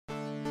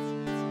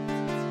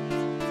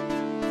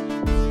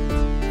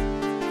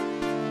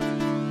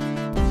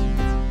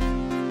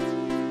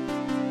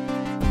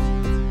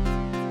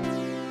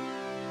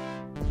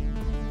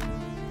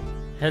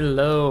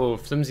Hello,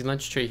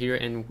 FlimsyLunchTray here,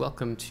 and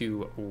welcome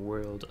to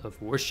World of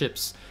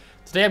Warships.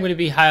 Today I'm going to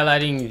be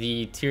highlighting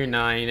the Tier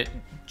 9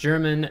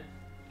 German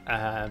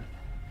fast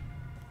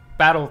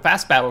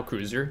battle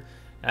cruiser,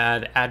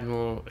 the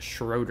Admiral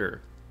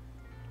Schröder.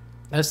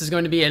 This is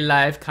going to be a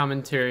live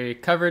commentary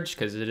coverage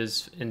because it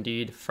is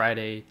indeed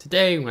Friday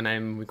today when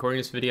I'm recording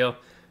this video.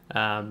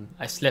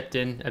 I slept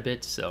in a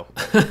bit, so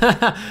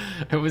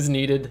it was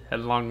needed, had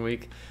a long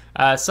week.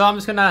 So I'm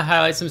just going to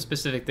highlight some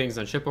specific things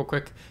on ship real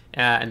quick,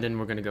 and then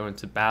we're going to go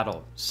into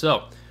battle.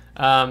 So,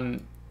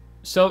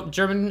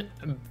 German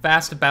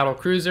fast battle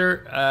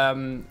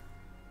cruiser,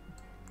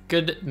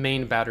 good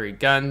main battery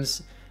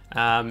guns,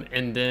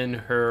 and then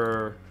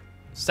her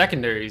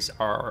secondaries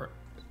are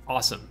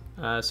awesome.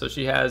 So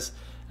she has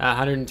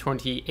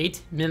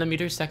 128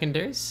 millimeter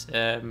secondaries.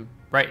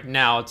 Right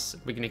now,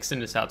 we can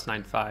extend this out to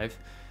 9.5.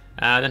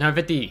 Then her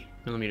 50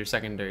 millimeter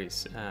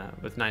secondaries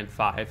with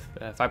 9.5,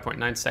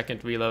 5.9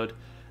 second reload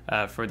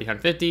for the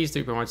 150s,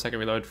 3.1 second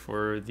reload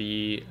for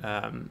the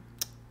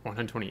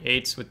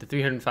 128s with the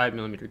 305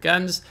 millimeter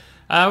guns,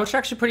 which are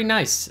actually pretty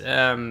nice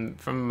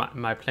from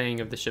my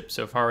playing of the ship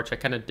so far, which I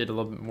kind of did a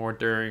little bit more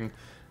during.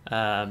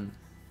 I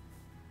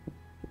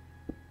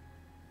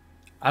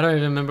don't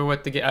even remember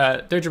what the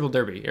Dirigible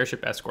Derby,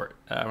 Airship Escort,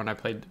 when I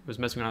was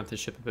messing around with this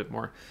ship a bit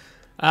more.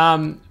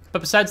 But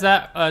besides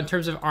that, in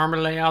terms of armor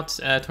layouts,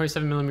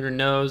 27 millimeter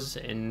nose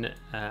and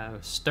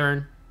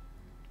stern.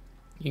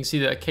 You can see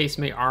the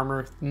casemate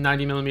armor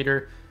 90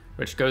 millimeter,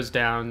 which goes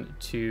down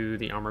to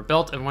the armor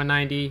belt of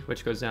 190,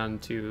 which goes down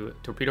to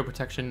torpedo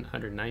protection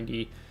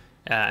 190,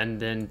 and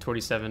then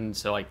 27,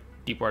 so like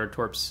deep water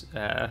torps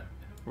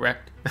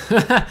wrecked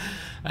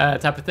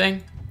type of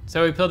thing.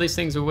 So we peel these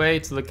things away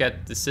to look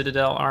at the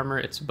Citadel armor.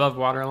 It's above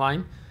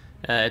waterline.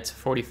 It's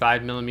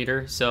 45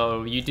 millimeter,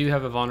 so you do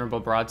have a vulnerable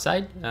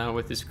broadside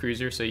with this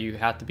cruiser, so you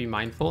have to be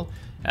mindful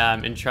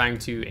in trying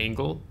to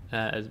angle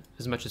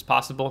as much as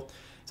possible.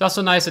 It's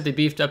also nice that they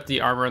beefed up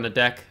the armor on the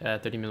deck,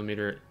 30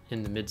 millimeter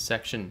in the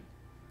midsection.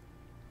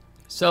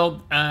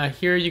 So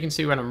here you can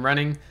see what I'm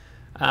running.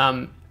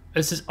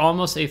 This is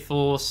almost a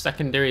full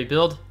secondary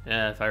build.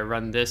 If I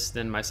run this,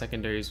 then my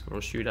secondaries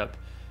will shoot up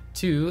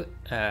to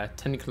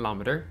 10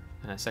 kilometer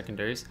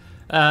secondaries.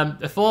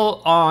 A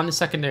full-on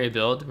secondary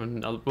build,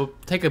 we'll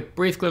take a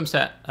brief glimpse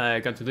at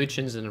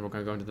Gigantus, and then we're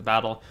going to go into the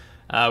battle,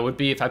 would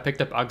be if I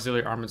picked up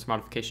Auxiliary Armaments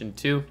Modification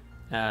 2.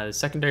 The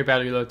secondary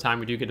battery load time,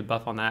 we do get a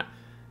buff on that,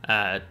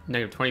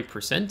 negative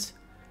 20%.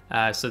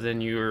 So then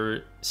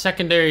your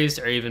secondaries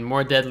are even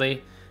more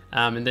deadly,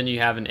 and then you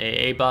have an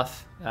AA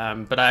buff.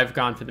 But I've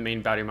gone for the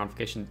main battery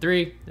modification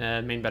 3,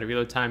 main battery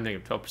reload time,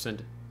 negative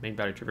 12%, main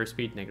battery traverse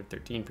speed, negative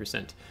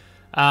 13%.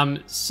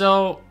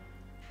 So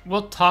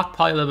we'll talk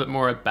probably a little bit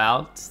more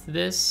about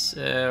this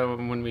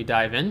when we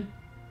dive in.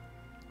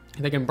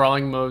 I think in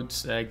brawling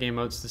modes, game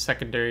modes, the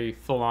secondary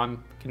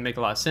full-on can make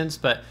a lot of sense,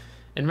 but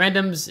in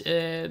randoms,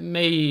 it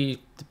may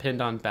depend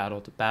on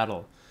battle to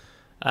battle.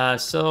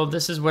 So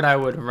this is what I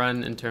would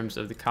run in terms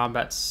of the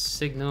combat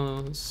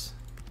signals.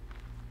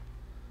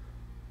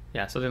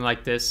 Yeah, something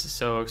like this.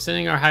 So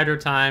extending our hydro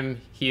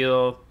time,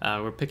 heal,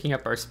 we're picking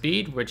up our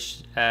speed,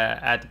 which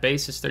at the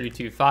base is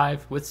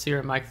 32.5 with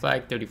Sierra mic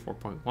flag,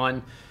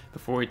 34.1.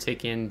 before we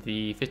take in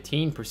the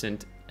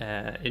 15%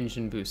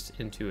 engine boost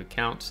into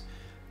account.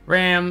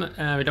 RAM,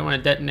 we don't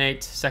want to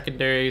detonate.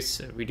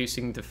 Secondaries,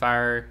 reducing the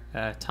fire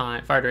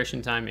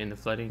duration time and the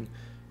flooding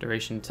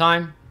duration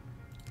time.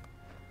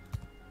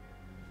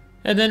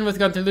 And then with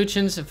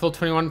Gigantus, a full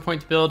 21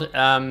 point build.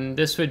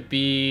 This would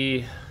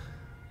be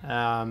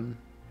the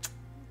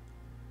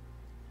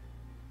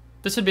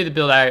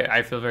build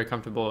I feel very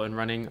comfortable in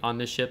running on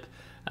this ship.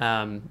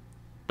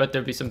 But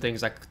there'll be some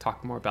things I could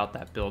talk more about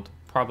that build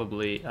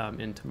probably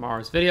in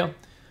tomorrow's video.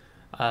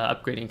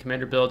 Upgrading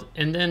commander build.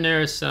 And then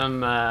there's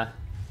some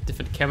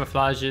different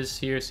camouflages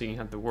here, so you can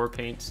have the war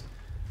paints.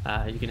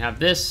 You can have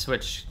this,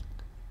 which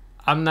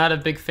I'm not a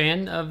big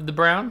fan of the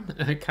brown.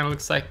 It kind of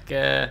looks like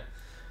a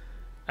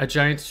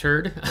giant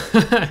turd,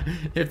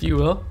 if you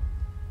will.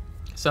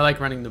 So I like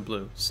running the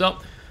blue. So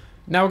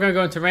now we're going to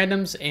go into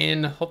randoms,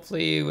 and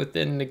hopefully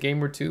within a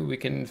game or two we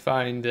can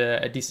find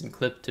a decent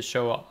clip to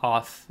show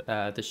off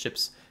the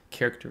ship's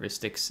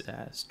characteristics,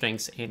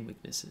 strengths, and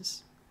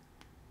weaknesses.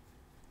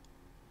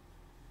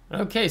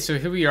 Okay, so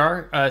here we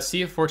are,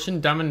 Sea of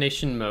Fortune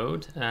domination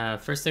mode.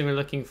 First thing we're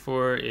looking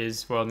for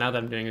is, well, now that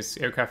I'm doing is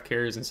aircraft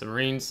carriers and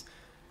submarines.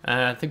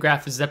 The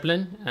graph is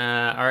Zeppelin.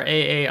 Our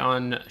AA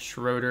on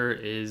Schröder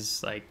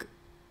is like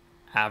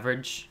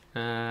average,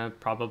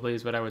 probably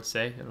is what I would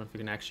say. I don't know if you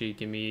can actually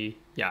give me,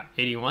 yeah,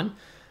 81.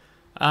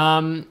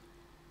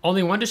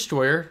 Only one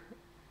destroyer,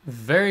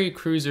 very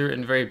cruiser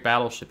and very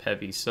battleship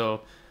heavy.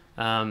 So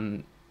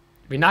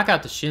we knock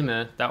out the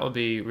Shima, that would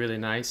be really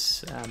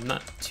nice. I'm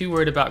not too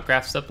worried about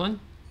Graf Zeppelin.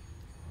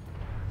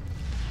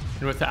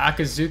 And with the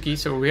Akazuki,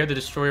 so we have the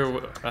destroyer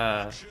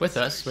with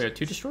us. We have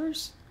 2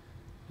 destroyers,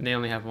 and they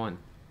only have 1.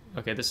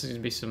 Okay, this is going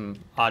to be some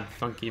odd,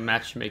 funky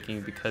matchmaking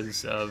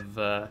because of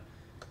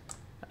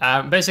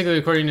basically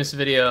recording this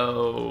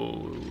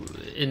video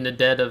in the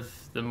dead of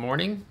the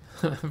morning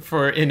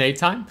for NA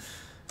time.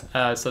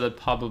 So that'd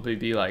probably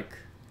be like,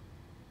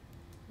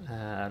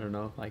 I don't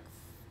know, like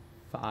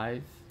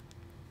 5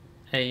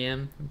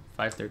 a.m.,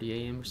 5:30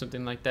 a.m. or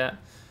something like that.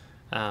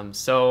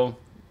 So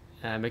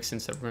it makes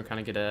sense that we're going to kind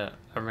of get a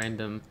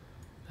random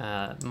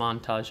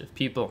montage of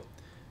people.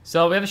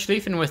 So we have a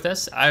Schlieffen with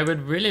us. I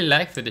would really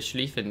like for the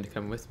Schlieffen to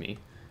come with me.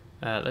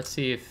 Let's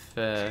see if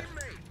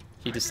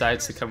he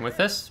decides to come with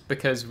us,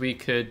 because we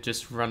could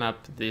just run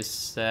up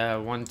this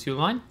 1-2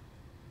 line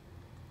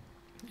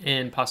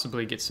and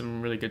possibly get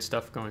some really good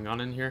stuff going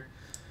on in here.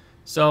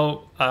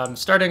 So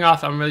starting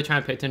off, I'm really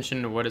trying to pay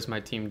attention to what is my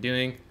team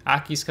doing.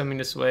 Aki's coming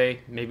this way.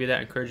 Maybe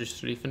that encourages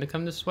Schlieffen to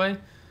come this way.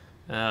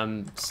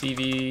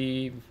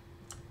 CV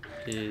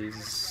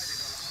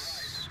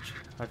is...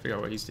 I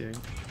forgot what he's doing.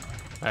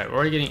 Alright, we're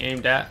already getting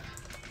aimed at.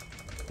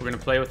 We're going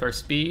to play with our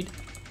speed.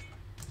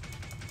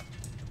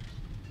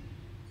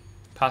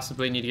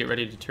 Possibly need to get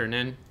ready to turn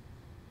in.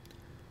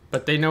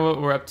 But they know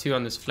what we're up to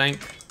on this flank.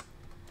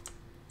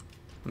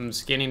 I'm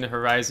scanning the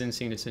horizon,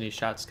 seeing if there's any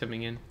shots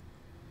coming in.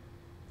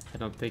 I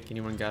don't think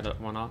anyone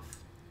got one off.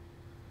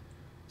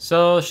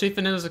 So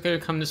Schlieffen is going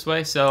to come this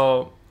way,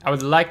 so I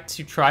would like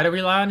to try to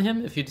rely on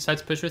him if he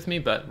decides to push with me,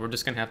 but we're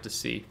just going to have to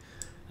see.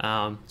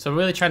 So I'm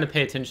really trying to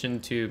pay attention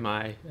to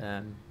my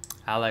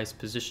allies'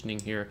 positioning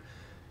here.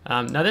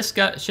 Now this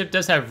ship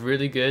does have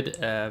really good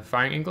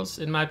firing angles,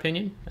 in my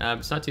opinion.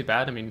 It's not too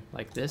bad. I mean,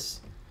 like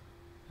this.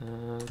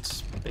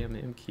 Let's spam the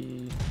M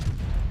key.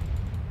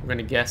 We're going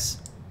to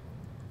guess.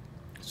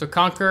 So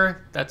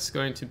Conquer, that's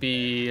going to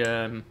be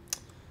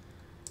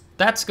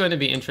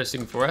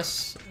interesting for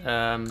us.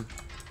 I'm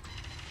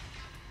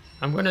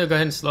going to go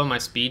ahead and slow my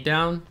speed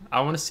down.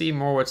 I want to see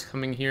more what's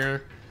coming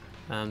here.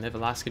 They have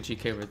Alaska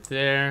GK over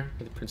there,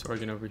 the Prince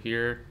Oregon over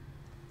here.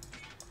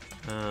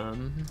 We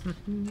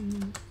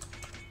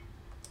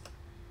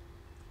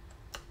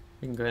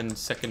can go ahead and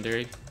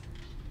secondary.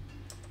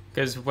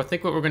 Because I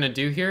think what we're going to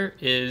do here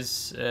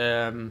is,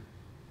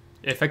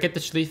 if I get the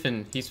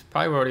Schlieffen, he's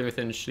probably already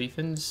within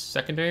Schlieffen's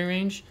secondary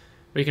range.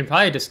 We can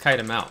probably just kite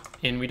him out.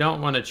 And we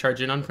don't want to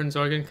charge in on Prince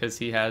Oregon because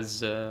he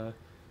has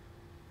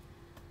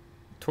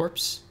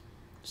torps.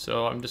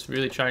 So I'm just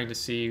really trying to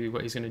see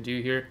what he's going to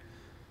do here.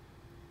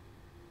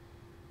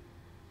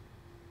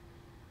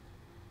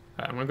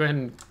 I'm going to go ahead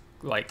and,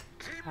 like,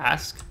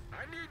 ask.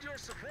 I need your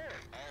support.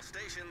 All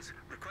stations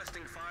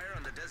requesting fire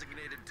on the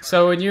designated target.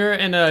 So when you're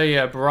in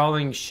a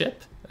brawling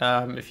ship,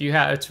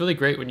 it's really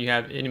great when you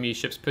have enemy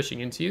ships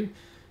pushing into you.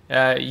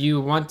 You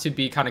want to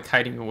be kind of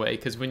kiting away,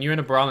 because when you're in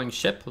a brawling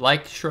ship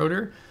like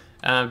Schröder,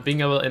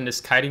 being able in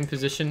this kiting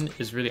position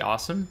is really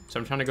awesome. So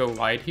I'm trying to go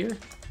wide here,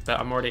 but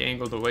I'm already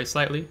angled away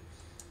slightly.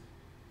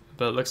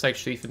 But it looks like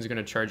Schlieffen's going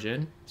to charge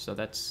in, so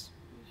that's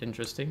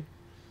interesting.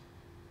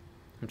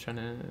 I'm trying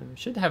to...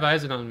 should have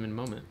eyes on him in a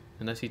moment,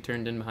 unless he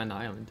turned in behind the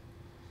island.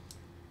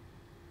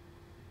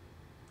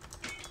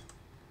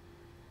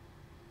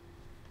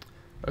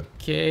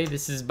 Okay,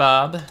 this is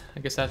Bob. I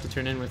guess I have to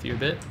turn in with you a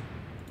bit.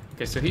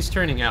 Okay, so he's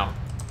turning out,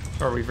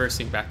 or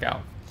reversing back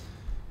out.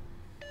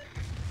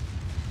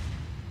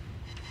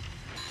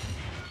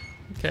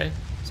 Okay,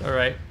 it's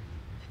alright.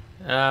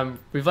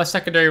 We've left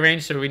secondary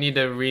range, so we need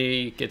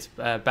to get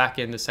back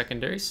into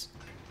secondaries.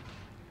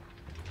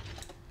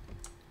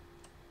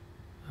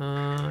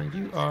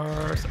 You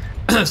are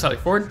slightly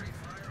forward.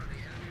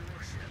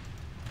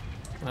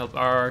 I'll help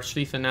our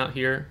Schlieffen out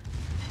here.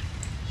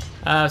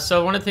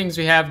 So one of the things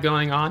we have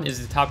going on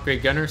is the top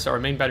grade gunner. So our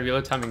main battery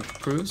reload time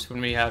improves when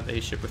we have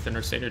a ship within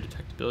our standard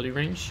detectability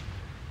range.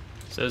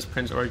 So there's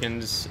Prince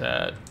Oregon's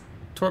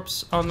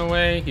torps on the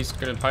way. He's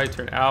going to probably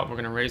turn out. We're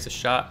going to raise the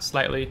shot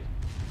slightly.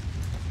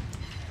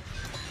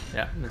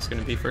 Yeah, that's going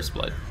to be first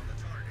blood.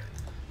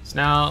 So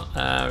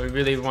now we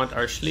really want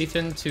our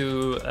Schlieffen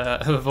to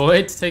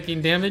avoid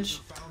taking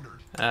damage.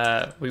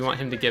 We want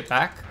him to get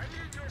back,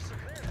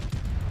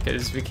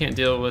 because we can't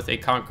deal with a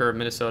Conquer,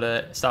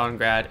 Minnesota,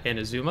 Stalingrad, and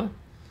Azuma.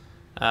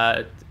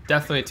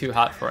 Definitely too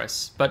hot for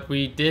us. But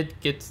we did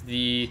get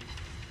the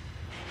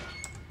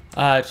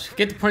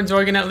Prince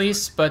Oregon at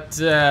least, but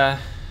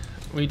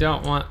we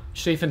don't want...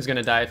 Schlieffen's going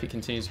to die if he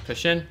continues to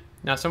push in.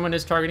 Now someone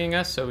is targeting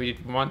us, so we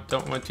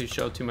don't want to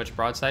show too much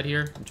broadside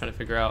here. I'm trying to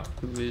figure out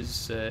who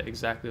is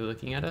exactly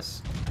looking at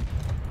us.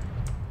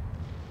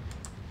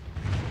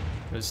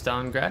 It was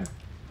Stalingrad.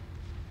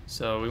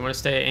 So we want to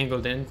stay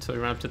angled in until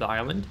we run up to the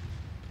island.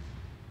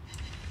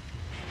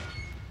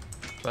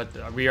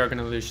 But we are going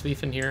to lose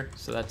Schlieffen here,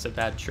 so that's a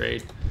bad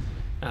trade.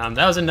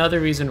 That was another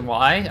reason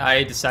why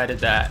I decided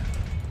that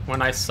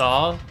when I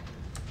saw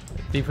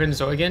the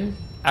Prince Oregon,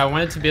 I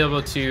wanted to be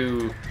able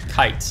to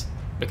kite.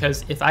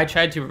 Because if I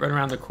tried to run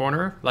around the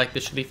corner like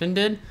the Schlieffen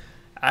did,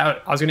 I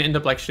was going to end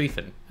up like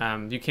Schlieffen.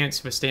 You can't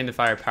withstand the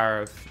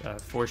firepower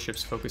of 4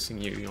 ships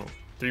focusing you.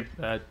 You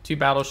know, 2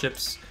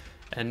 battleships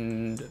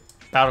and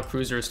battle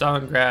cruiser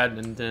Stalingrad,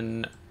 and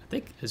then I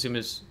think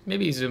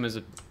maybe Azuma's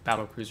a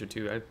battle cruiser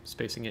too. I'm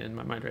spacing it in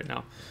my mind right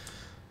now.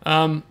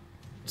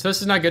 So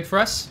this is not good for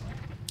us.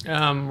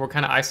 We're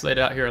kind of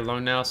isolated out here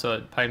alone now, so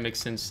it probably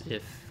makes sense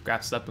if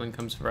Graf Zeppelin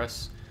comes for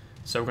us.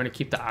 So we're going to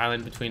keep the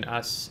island between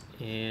us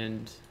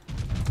and,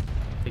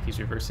 I think he's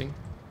reversing.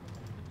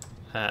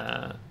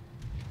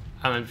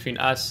 Island between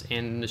us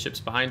and the ships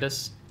behind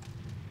us.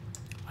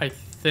 I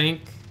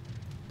think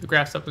the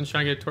Graf Zeppelin's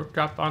trying to get a torp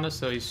drop on us,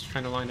 so he's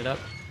trying to line it up.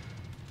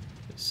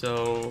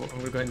 So I'm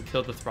going to go ahead and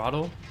kill the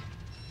throttle.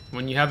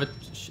 When you have a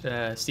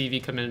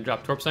CV come in and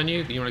drop torps on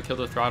you, you want to kill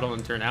the throttle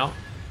and turn out.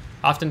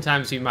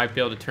 Oftentimes you might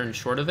be able to turn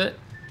short of it.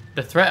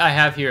 The threat I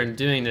have here in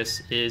doing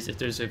this is if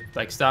there's a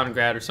like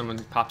Stalingrad or someone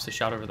pops a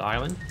shot over the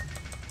island.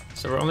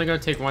 So we're only going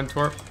to take one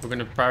torp. We're going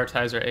to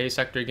prioritize our A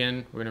sector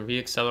again. We're going to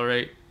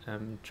re-accelerate,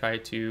 try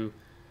to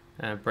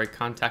break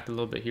contact a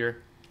little bit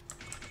here.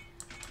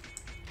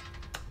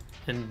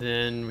 And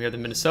then we have the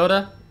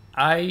Minnesota.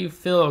 I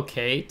feel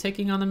okay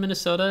taking on the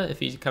Minnesota if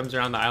he comes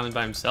around the island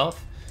by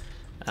himself.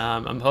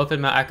 I'm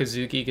hoping my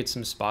Akazuki gets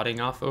some spotting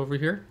off over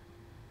here.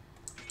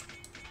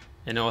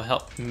 And it'll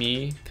help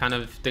me kind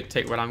of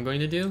dictate what I'm going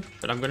to do.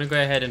 But I'm going to go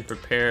ahead and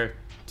prepare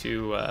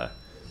to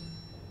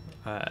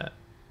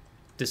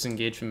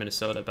disengage from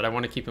Minnesota. But I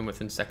want to keep him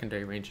within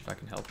secondary range if I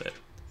can help it.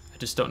 I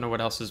just don't know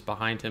what else is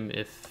behind him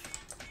if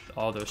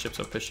all those ships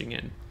are pushing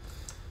in.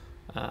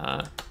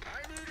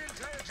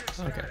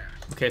 Okay.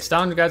 Okay,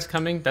 Stalingrad's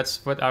coming.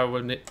 That's what I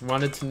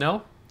wanted to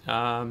know.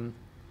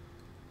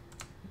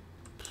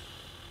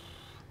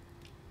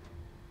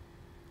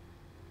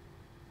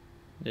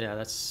 Yeah,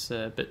 that's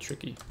a bit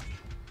tricky.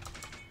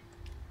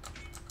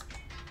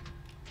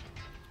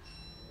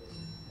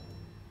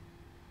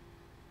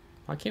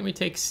 Why can't we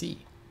take C?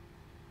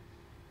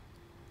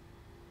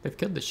 They've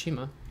killed the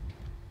Shima.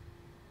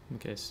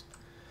 Okay.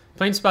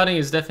 Plane spotting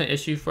is definitely an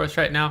issue for us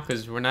right now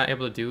because we're not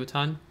able to do a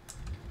ton.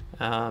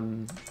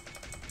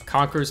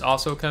 Conqueror's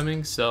also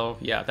coming, so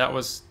yeah,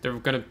 they're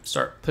gonna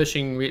start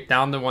pushing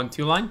down the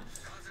 1-2 line.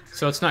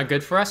 So it's not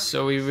good for us,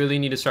 so we really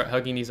need to start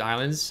hugging these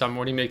islands. So I'm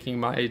already making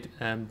my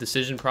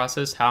decision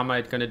process. How am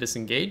I going to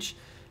disengage?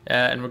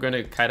 And we're going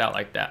to kite out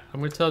like that.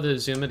 I'm going to tell the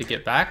Zuma to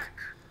get back.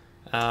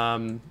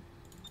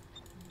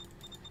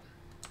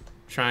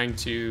 Trying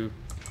to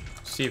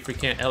see if we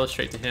can't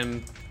illustrate to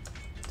him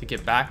to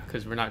get back,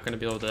 because we're not going to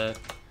be able to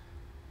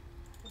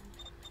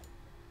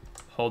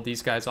hold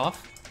these guys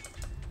off.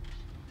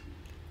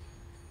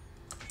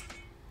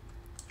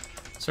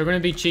 So we're going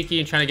to be cheeky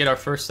and trying to get our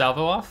first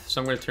salvo off.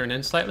 So I'm going to turn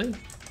in slightly.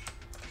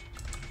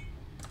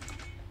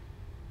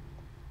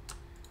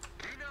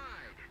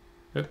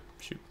 Oh,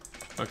 shoot.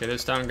 Okay,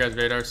 there's Stalingrad's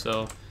radar,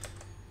 so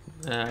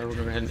we're going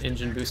to go ahead and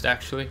engine boost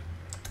actually.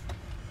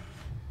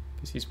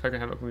 Because he's probably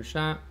going to have a move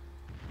shot.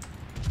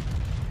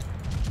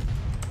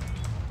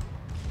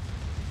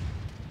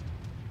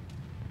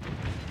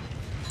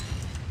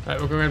 Alright,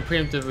 we're going to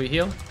preemptively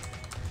heal.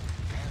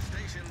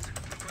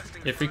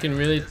 If we can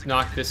really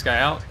knock this guy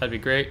out, that'd be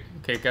great.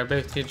 Okay, got a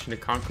bit of attention to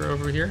Conqueror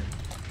over here.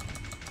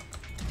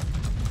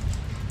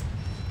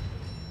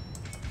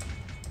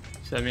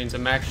 So that means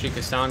I'm actually,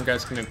 because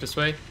Stalingrad's coming up this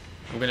way,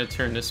 I'm going to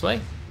turn this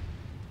way.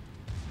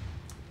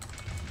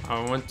 I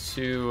want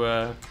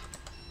to,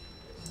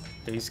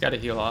 he's got to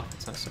heal off,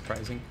 it's not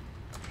surprising.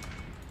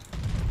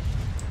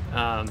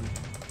 I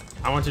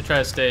want to try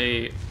to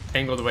stay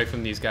angled away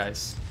from these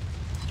guys.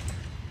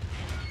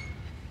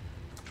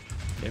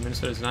 Okay,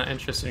 Minnesota's not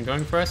interested in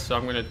going for us, so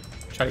I'm going to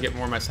try to get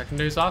more of my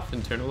secondaries off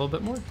and turn a little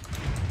bit more.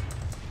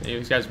 Yeah,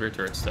 these guys rear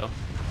turrets still.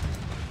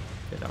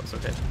 Okay, that was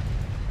okay.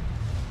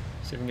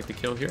 See if we can get the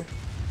kill here.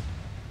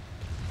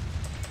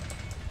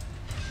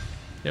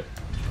 Yep.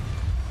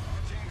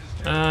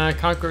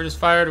 Conqueror just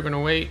fired. We're going to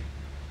wait.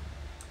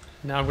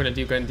 Now I'm going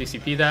to go ahead and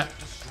DCP that.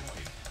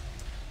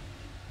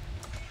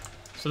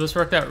 So this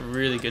worked out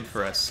really good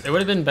for us. It would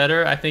have been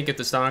better, I think, if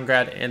the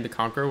Stalingrad and the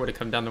Conqueror would have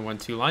come down the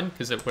 1-2 line,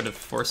 because it would have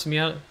forced me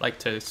out, like,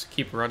 to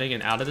keep running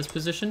and out of this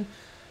position.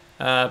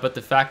 But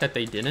the fact that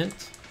they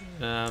didn't,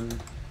 yeah,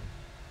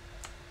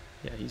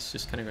 he's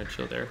just kind of going to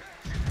chill there.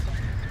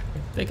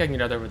 I think I can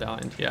get out there with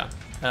Island, yeah.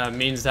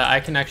 Means that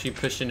I can actually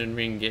push in and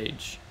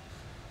re-engage.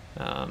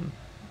 So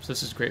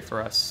this is great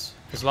for us,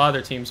 because a lot of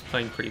their team's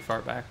playing pretty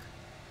far back.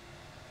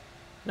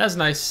 That's a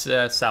nice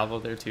salvo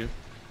there too.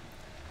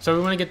 So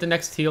we want to get the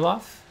next heal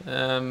off.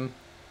 I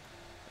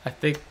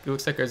think it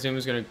looks like our Zoom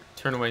is going to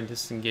turn away and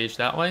disengage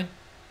that way.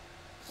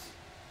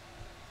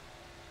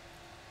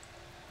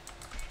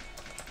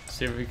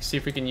 See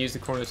if we can use the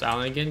corner of this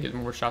island again, get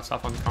more shots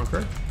off on the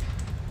Conqueror.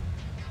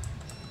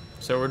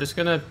 So we're just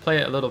going to play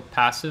it a little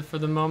passive for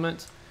the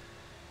moment.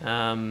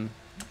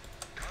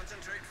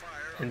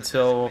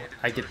 Until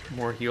I get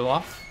more heal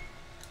off.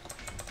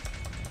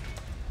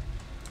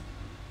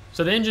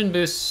 So the engine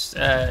boost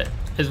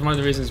is one of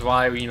the reasons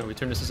why we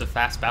turn this as a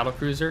fast battle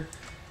cruiser,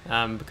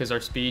 because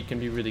our speed can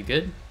be really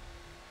good,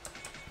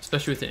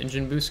 especially with the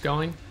engine boost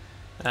going.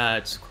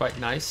 It's quite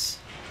nice.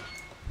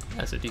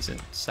 That's a decent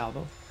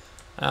salvo.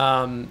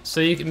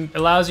 So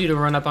allows you to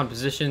run up on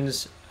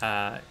positions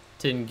to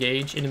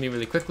engage enemy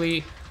really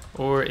quickly,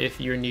 or if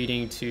you're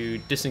needing to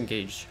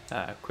disengage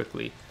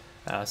quickly.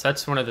 So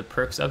that's one of the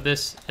perks of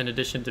this, in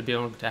addition to being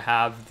able to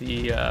have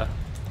the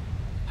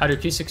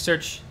hydroacoustic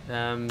search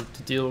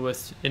to deal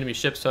with enemy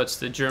ships. So it's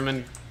the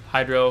German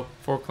hydro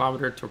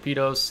 4-kilometer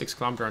torpedoes,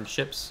 6-kilometer on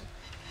ships,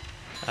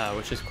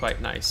 which is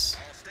quite nice.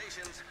 All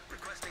stations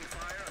requesting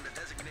fire on the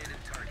designated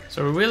target.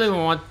 So we really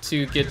want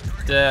to get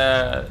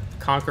the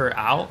Conqueror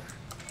out.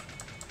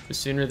 The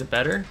sooner the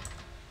better.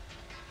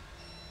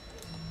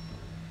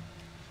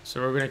 So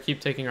we're going to keep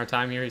taking our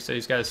time here. So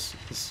he's got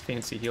his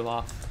fancy heal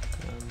off.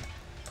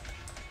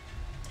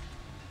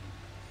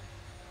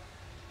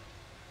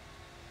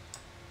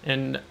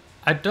 And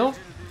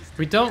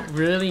we don't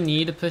really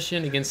need to push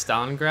in against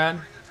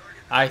Stalingrad.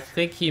 I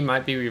think he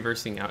might be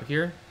reversing out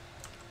here.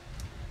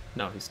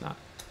 No, he's not.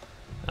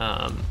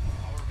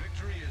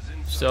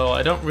 So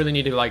I don't really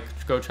need to like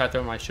go try to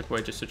throw my ship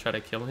away just to try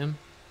to kill him.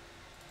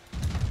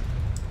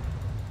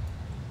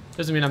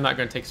 Doesn't mean I'm not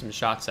going to take some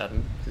shots at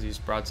him because he's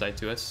broadside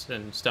to us,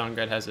 and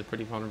Stalingrad has a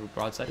pretty vulnerable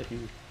broadside if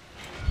you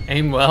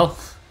aim well.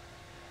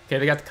 Okay,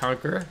 they got the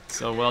Conqueror,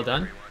 so well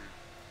done.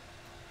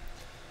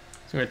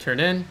 So I'm going to turn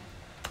in,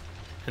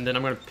 and then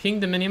I'm going to ping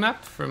the minimap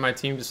for my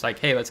team, just like,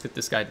 hey, let's get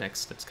this guy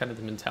next. That's kind of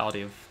the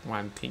mentality of why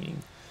I'm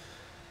pinging.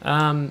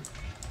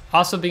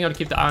 Also, being able to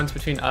keep the islands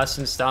between us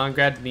and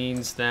Stalingrad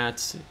means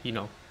that, you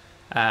know,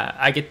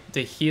 I get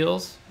the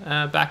heals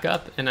back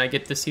up, and I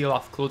get the seal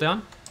off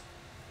cooldown.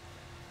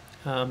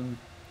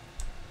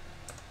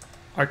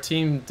 Our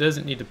team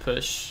doesn't need to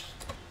push.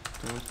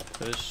 Don't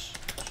push,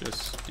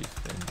 just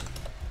defend.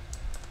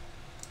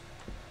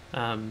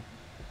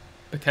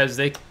 Because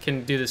they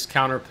can do this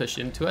counter push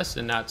into us,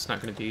 and that's not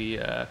going to be,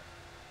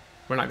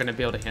 we're not going to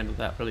be able to handle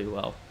that really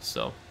well.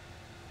 So,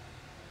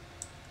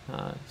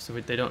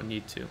 they don't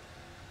need to.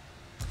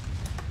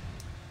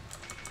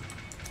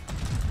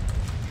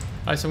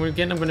 Alright, so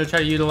again, I'm going to try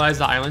to utilize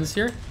the islands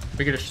here.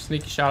 We're going to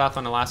sneak a shot off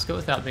on Alaska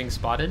without being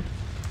spotted.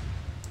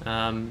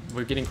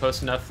 We're getting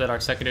close enough that our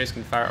secondaries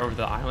can fire over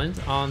the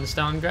island on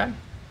Stalingrad.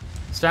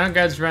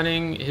 Stalingrad's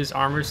running his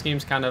armor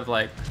scheme's kind of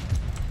like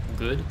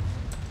good,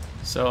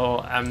 so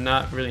I'm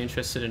not really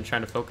interested in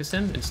trying to focus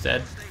him.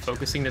 Instead,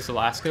 focusing this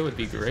Alaska would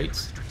be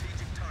great.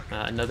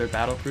 Another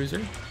battle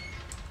cruiser.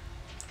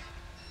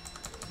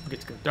 We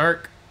get to go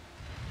dark.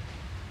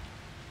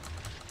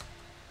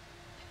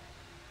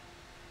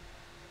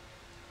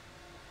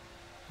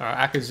 Our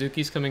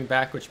Akazuki's coming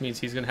back, which means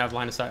he's going to have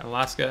line of sight on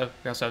Alaska.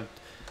 We also have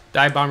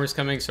dive bombers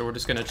coming, so we're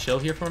just going to chill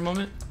here for a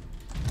moment.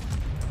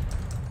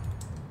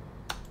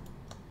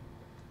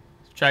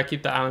 Try to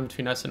keep the island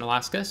between us and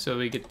Alaska so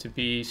we get to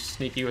be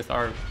sneaky with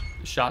our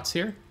shots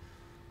here.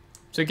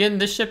 So again,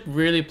 this ship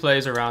really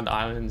plays around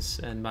islands,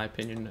 in my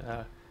opinion,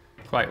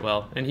 quite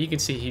well. And you can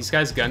see he's got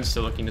his guns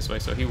still looking this way,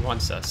 so he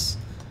wants us.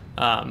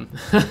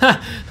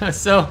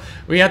 So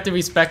we have to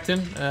respect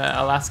him.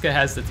 Alaska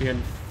has the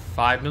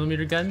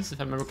 305mm guns, if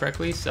I remember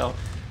correctly, so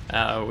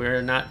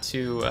we're not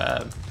to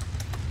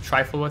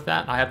trifle with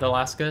that. I have the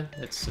Alaska.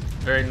 It's a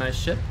very nice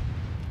ship.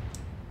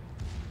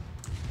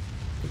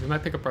 We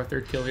might pick up our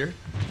third kill here.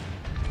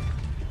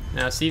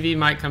 Now CV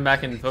might come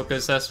back and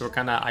focus us. We're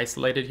kind of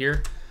isolated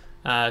here.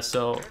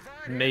 So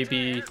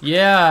maybe,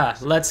 yeah,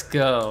 let's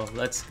go.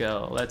 Let's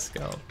go. Let's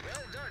go.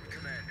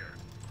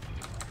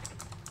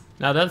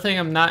 Now the other thing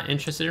I'm not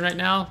interested in right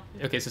now,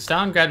 okay, so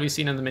Stalingrad we've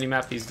seen on the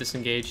minimap, he's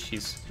disengaged,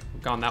 he's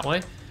gone that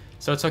way.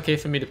 So it's okay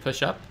for me to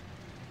push up.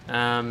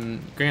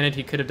 Granted,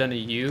 he could have done a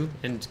U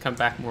and come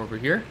back more over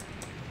here.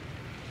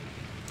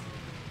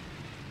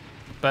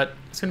 But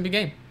it's going to be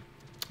game.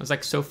 I was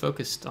like so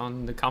focused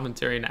on the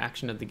commentary and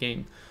action of the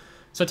game.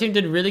 So our team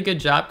did a really good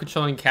job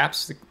controlling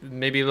caps,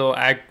 maybe a little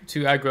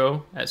too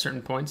aggro at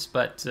certain points,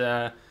 but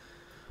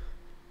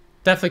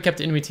definitely kept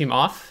the enemy team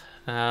off.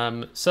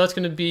 So it's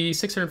going to be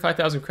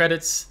 605,000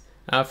 credits,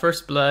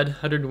 first blood,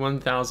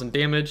 101,000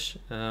 damage,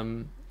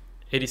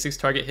 86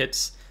 target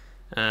hits,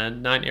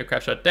 9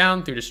 aircraft shot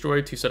down, 3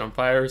 destroyed, 2 set on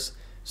fires,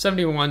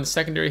 71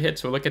 secondary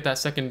hits. We'll look at that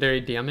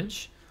secondary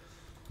damage.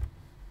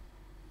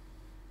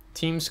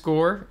 Team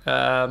score,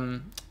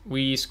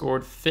 we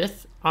scored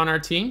 5th on our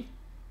team,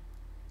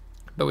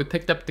 but we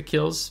picked up the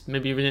kills.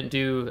 Maybe we didn't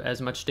do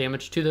as much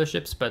damage to those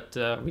ships, but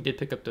we did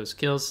pick up those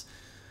kills.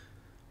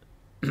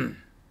 Yeah,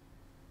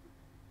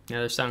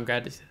 they sound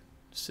good,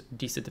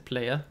 decent to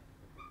play.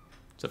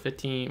 So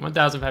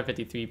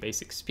 1,553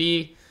 basic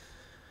XP.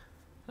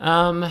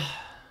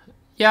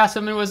 Yeah,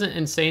 so it wasn't an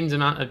insane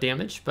amount of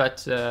damage,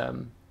 but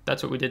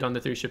that's what we did on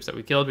the 3 ships that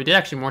we killed. We did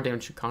actually more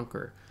damage to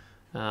Conqueror.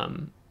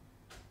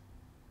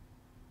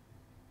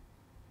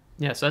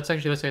 Yeah, so let's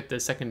look at the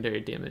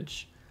secondary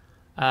damage.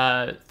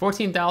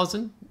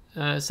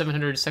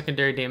 14,700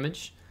 secondary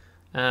damage.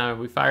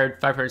 We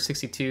fired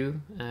 562,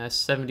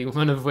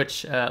 71 of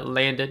which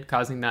landed,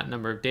 causing that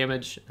number of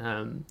damage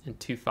in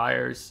 2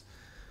 fires.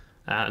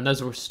 And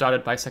those were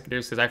started by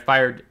secondaries because I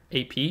fired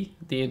AP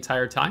the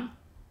entire time.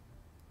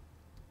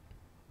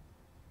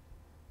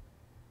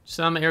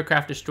 Some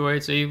aircraft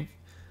destroyed, so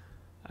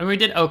we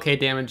did okay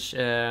damage.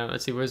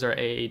 Let's see, where's our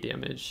AA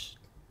damage?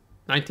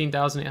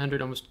 19,800,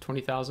 almost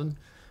 20,000.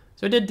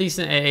 So we did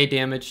decent AA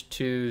damage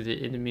to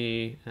the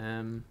enemy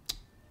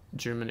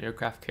German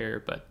aircraft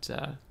carrier, but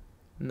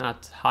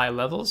not high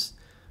levels.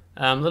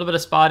 A little bit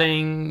of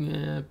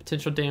spotting,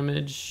 potential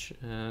damage,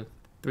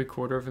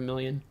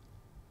 750,000.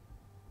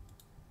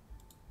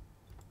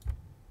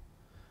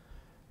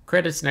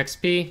 credits and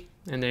XP,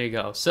 and there you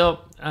go. So,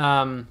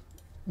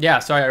 yeah,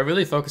 sorry, I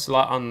really focused a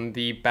lot on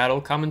the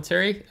battle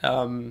commentary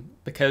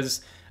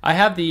because I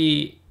have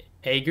the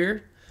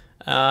Aegir,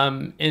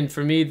 and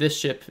for me, this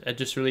ship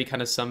just really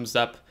kind of sums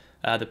up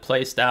the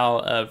play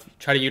style of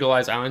try to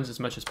utilize islands as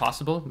much as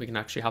possible. We can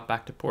actually hop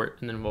back to port,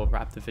 and then we'll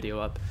wrap the video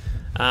up.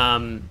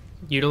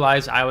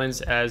 Utilize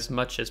islands as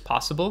much as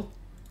possible.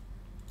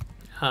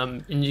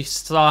 And you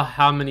saw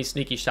how many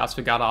sneaky shots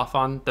we got off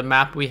on. The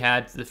map we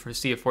had for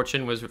Sea of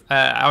Fortune was,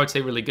 I would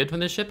say, really good for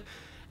this ship.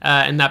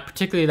 And that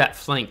particularly that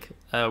flank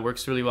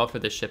works really well for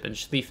this ship and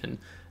Schlieffen.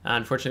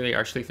 Unfortunately,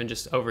 our Schlieffen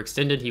just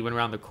overextended. He went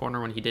around the corner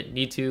when he didn't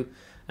need to.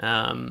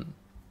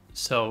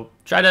 So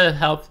try to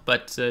help,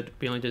 but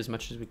we only did as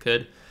much as we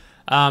could.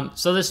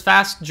 So this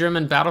fast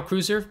German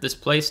battlecruiser, this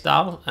play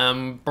style,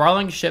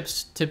 brawling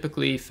ships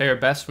typically fare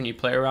best when you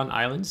play around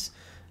islands.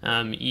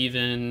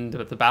 Even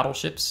the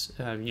battleships,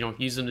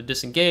 use them to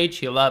disengage,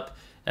 heal up,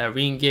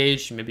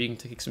 re-engage, maybe you can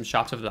take some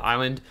shots over the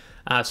island.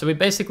 So we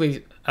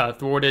basically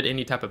thwarted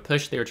any type of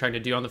push they were trying to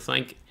do on the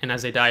flank, and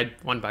as they died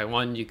one by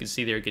one, you could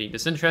see they were getting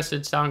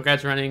disinterested.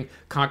 Stalingrad's running,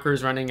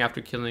 Conqueror's running after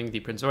killing the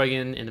Prince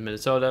Eugen in the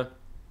Minnesota,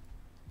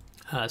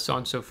 so on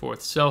and so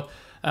forth. So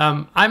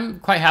I'm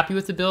quite happy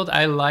with the build.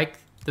 I like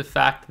the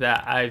fact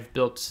that I've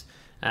built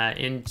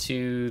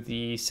into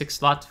the 6th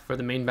slot for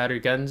the main battery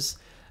guns,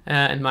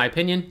 in my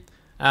opinion.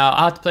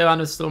 I'll have to play around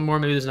with this a little more.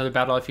 Maybe there's another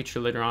battle I'll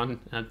feature later on,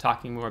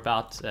 talking more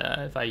about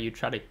if I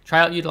try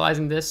out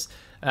utilizing this.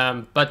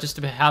 But just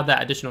to have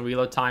that additional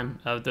reload time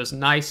of those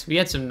we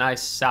had some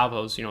nice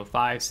salvos,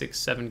 5, 6,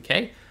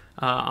 7K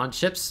on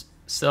ships.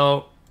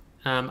 So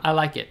I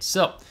like it.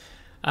 So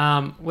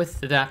with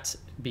that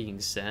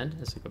being said,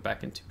 as we go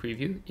back into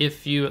preview,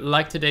 if you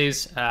like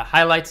today's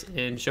highlights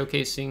in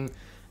showcasing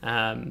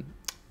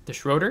the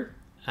Schröder,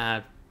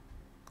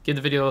 give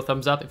the video a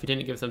thumbs up. If you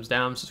didn't, give a thumbs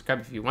down.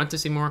 Subscribe if you want to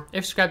see more. If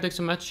you subscribed, thanks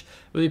so much.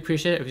 Really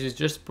appreciate it. We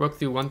just broke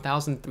through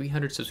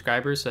 1,300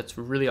 subscribers. So that's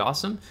really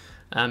awesome.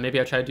 Maybe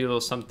I'll try to do a little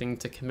something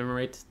to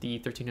commemorate the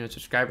 1,300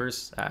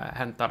 subscribers. I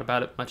hadn't thought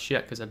about it much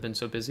yet because I've been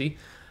so busy.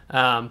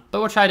 But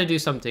we'll try to do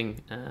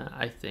something,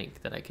 I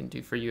think, that I can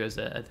do for you as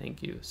a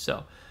thank you.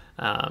 So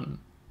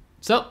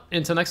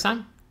until next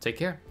time, take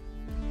care.